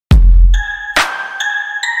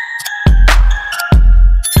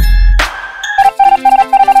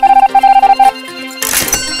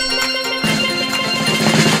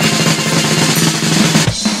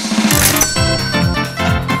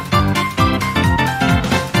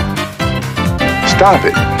Stop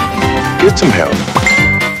it. Get some help.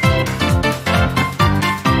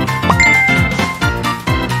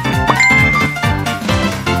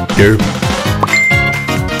 Here.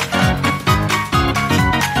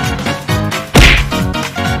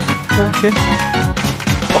 Okay.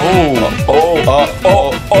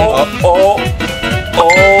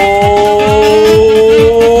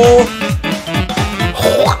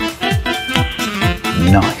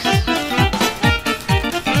 Nice.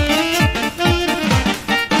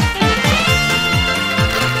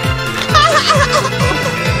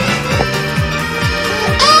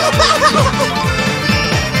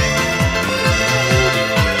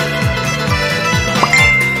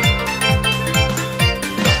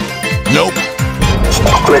 Nope.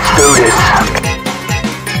 Let's do this.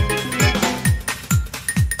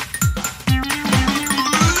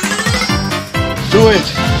 Do it.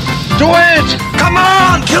 Do it. Come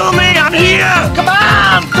on, kill me. I'm here. Come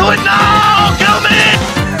on, do it now. Kill me.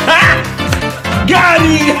 Ha! Got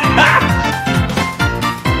it.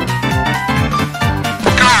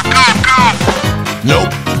 Go.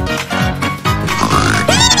 Nope.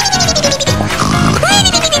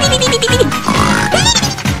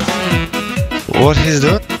 What he's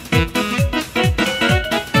doing?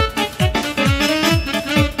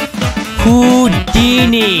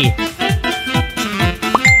 Houdini.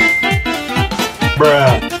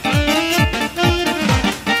 Bruh.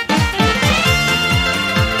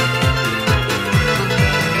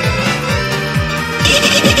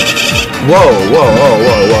 Whoa, whoa, whoa,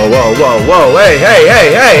 whoa, whoa, whoa, whoa, whoa, hey, hey, hey,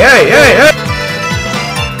 hey, hey, hey, hey!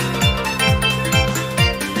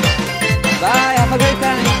 Bye, have a great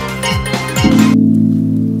time.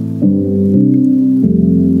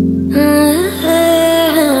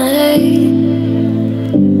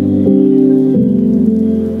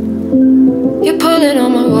 You're pulling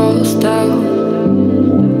on my walls down.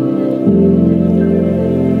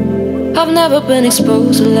 I've never been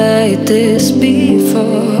exposed like this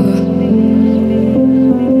before.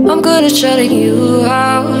 I'm good at shutting you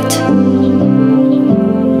out.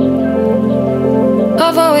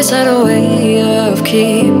 I've always had a way of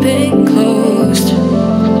keeping closed.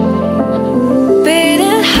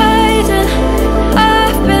 Beating, hiding,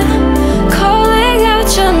 I've been calling out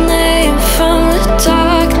your name from the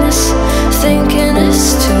darkness, thinking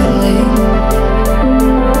it's too late.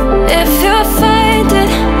 If you're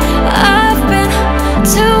finding I've been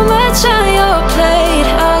too much on your plate,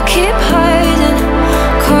 I'll keep hiding,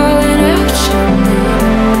 calling out your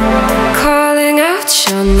name, calling out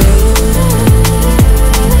your name.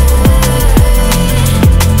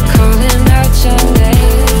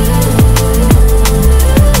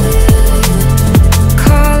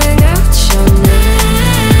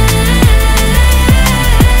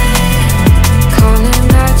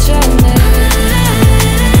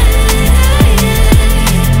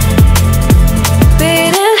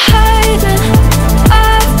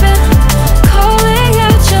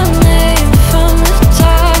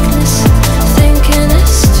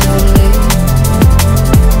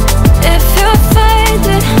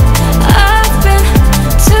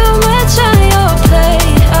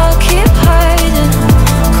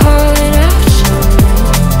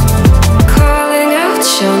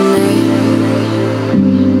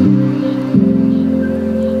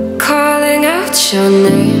 Your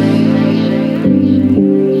name.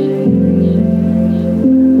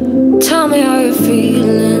 Tell me how you're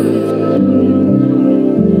feeling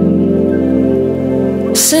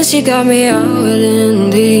since you got me out in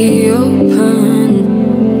the open.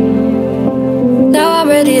 Now I'm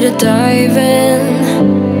ready to dive in.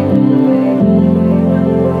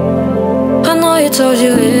 I know you told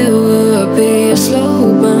you it would be a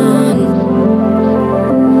slow burn.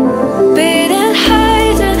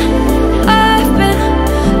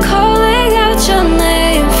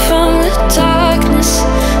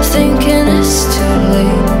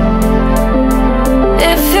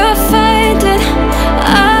 If you're finding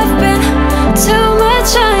I've been too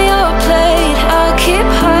much on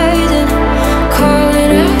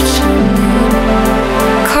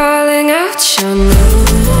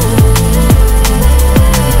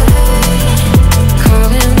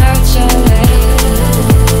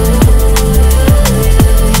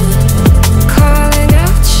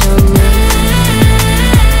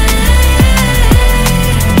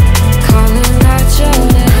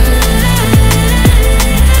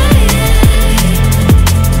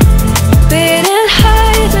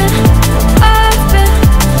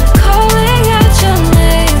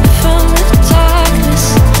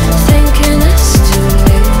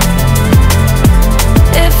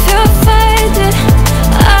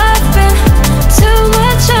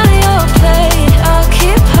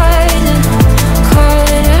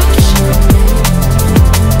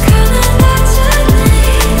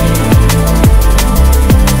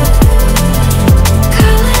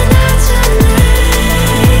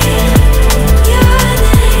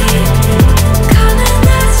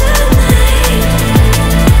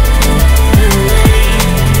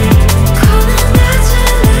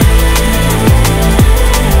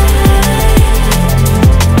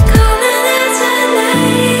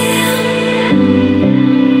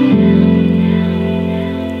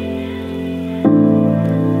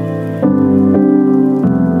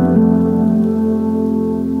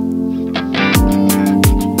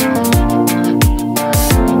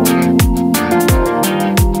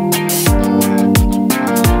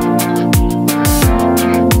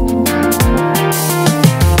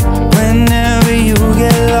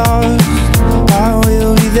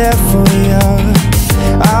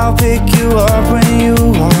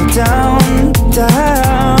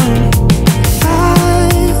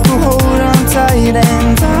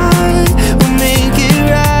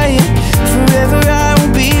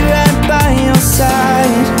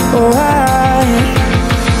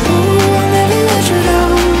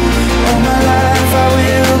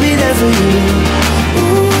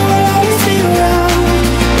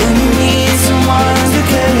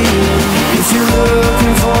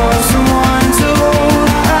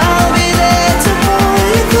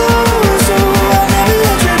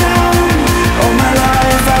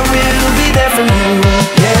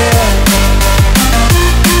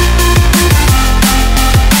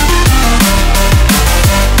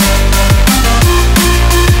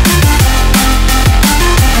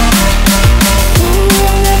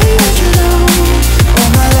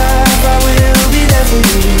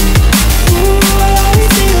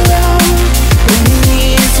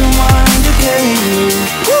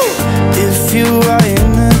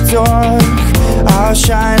I'll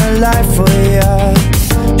shine a light for ya,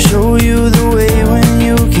 show you the way when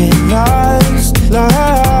you get lost,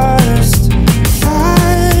 lost.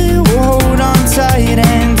 I will hold on tight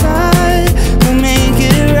and I will make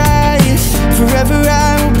it right. Forever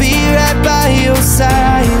I will be right by your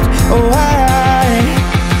side. Oh,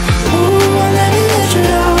 I'll never let you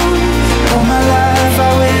down. All my life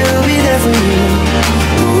I will be there for you.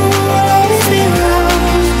 Ooh, I'll always be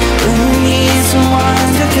around when you need someone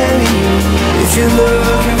to carry you. If you look